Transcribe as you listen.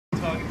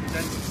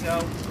presents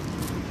itself,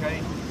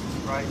 okay,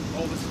 right,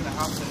 all that's going to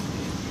happen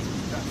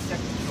is that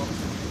second shot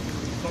will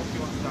lock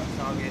you onto that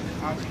target, and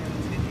as you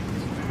continue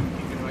this move,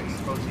 you're going to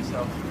expose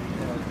yourself to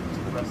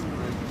the rest of the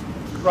room.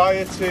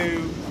 Prior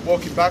to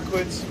walking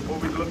backwards,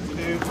 what we'd look to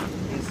do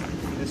is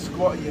either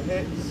squat at your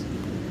hips,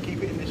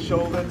 keep it in the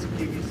shoulder to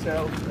give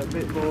yourself a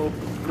bit more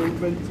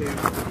movement to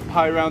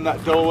high around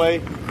that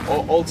doorway,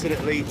 or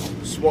alternately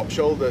swap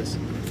shoulders.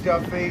 Our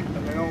feet,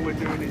 and then all we're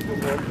doing is we're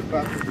walking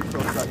backwards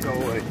across that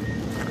doorway.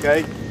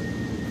 Okay?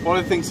 One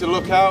of the things to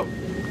look out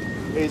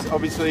is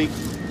obviously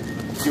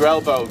your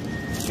elbow.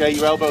 Okay,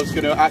 your elbow is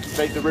going to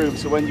activate the room,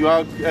 so when you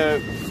are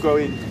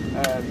going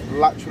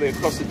laterally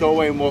across the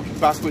doorway and walking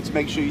backwards,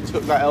 make sure you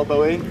tuck that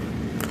elbow in.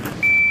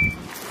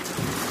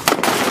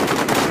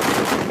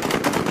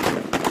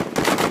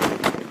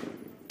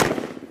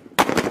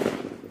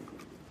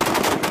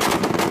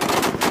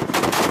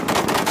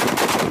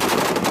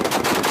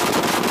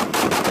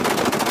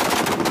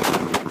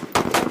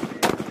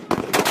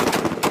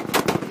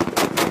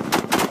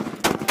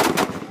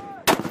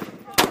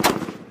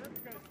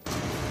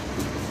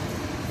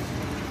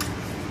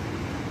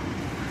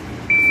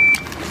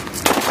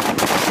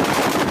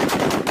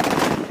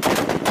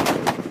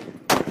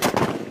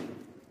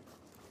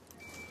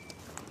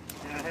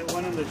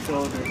 One on the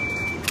shoulder.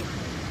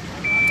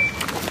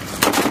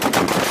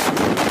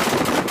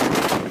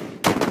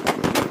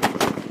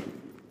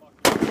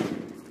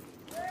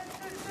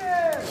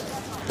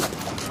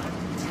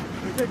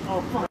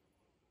 Oh, fuck.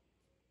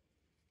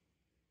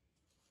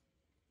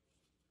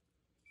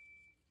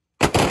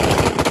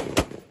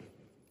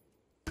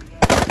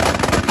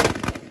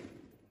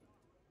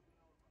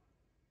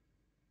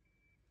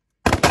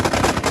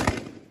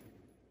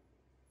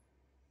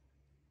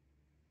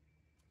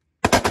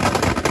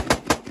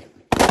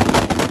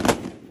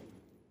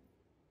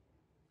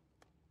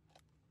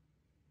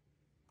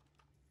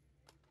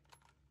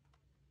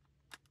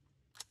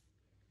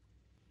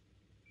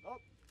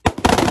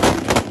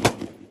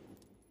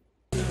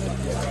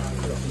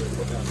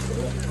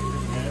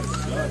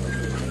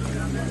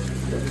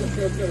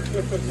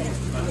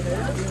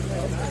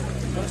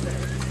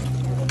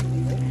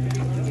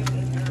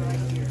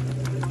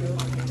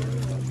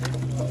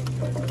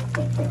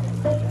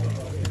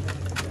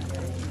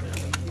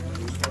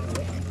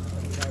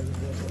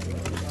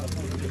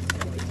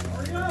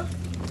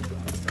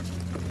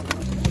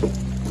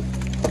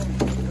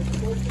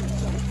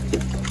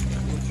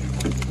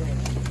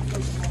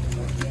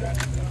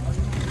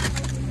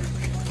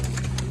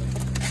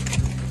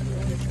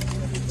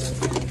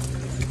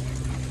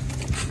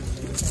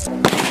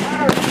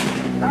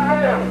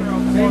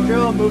 Same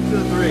drill, move to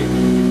the 3.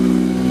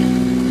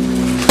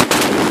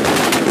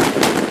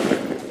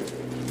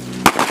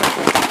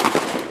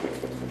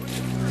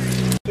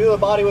 Two of the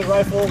body with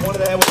rifle, one of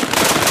the head with...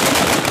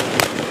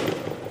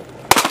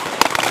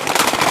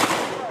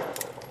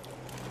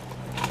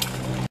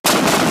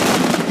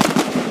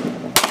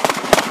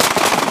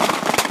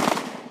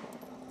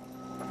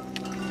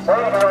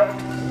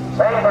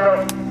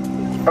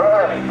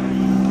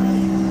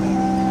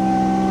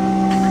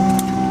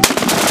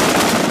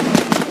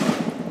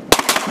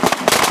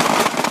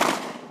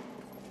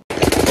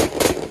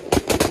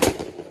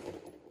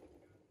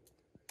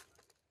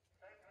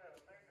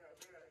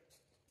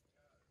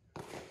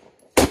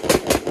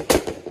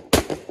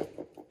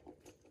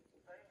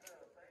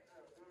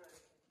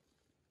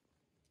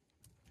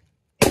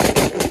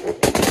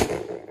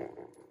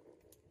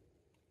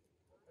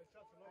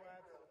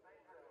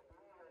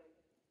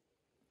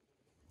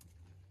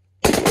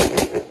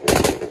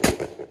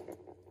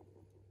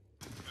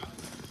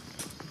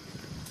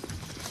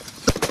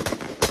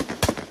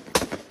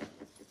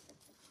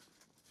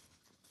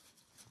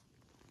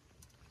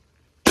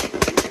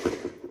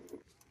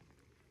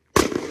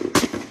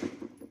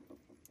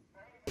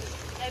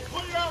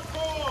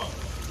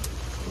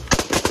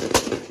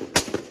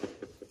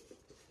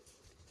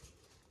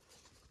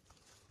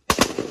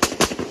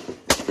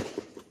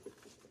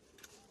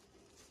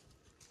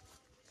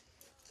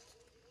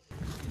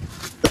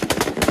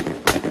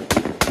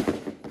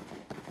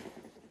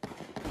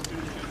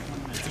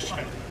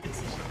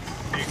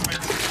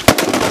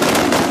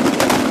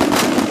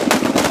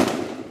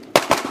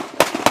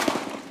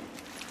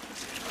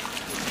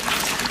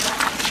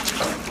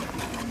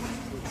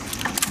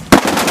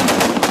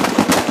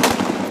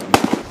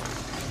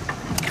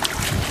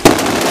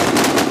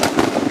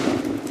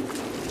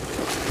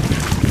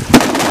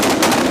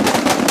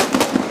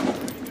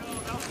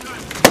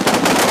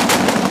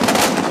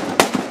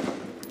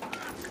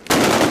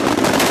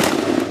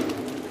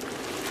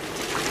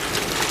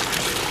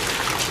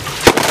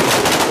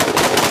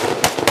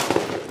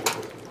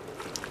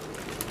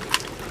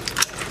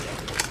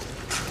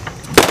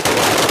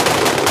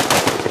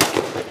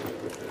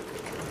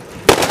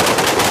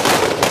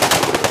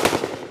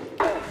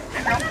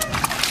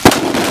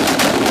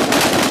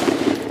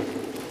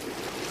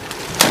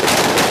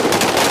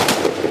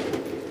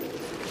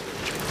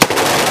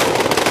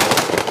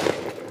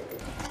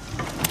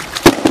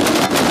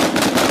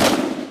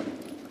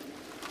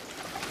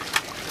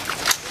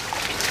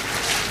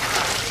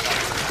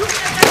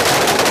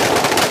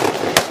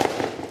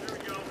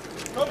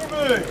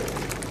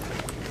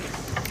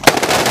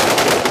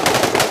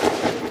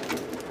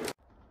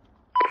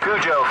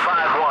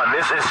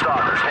 This is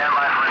Stalker. Stand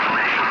by for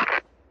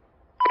information.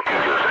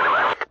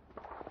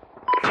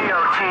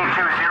 TOT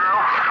 20.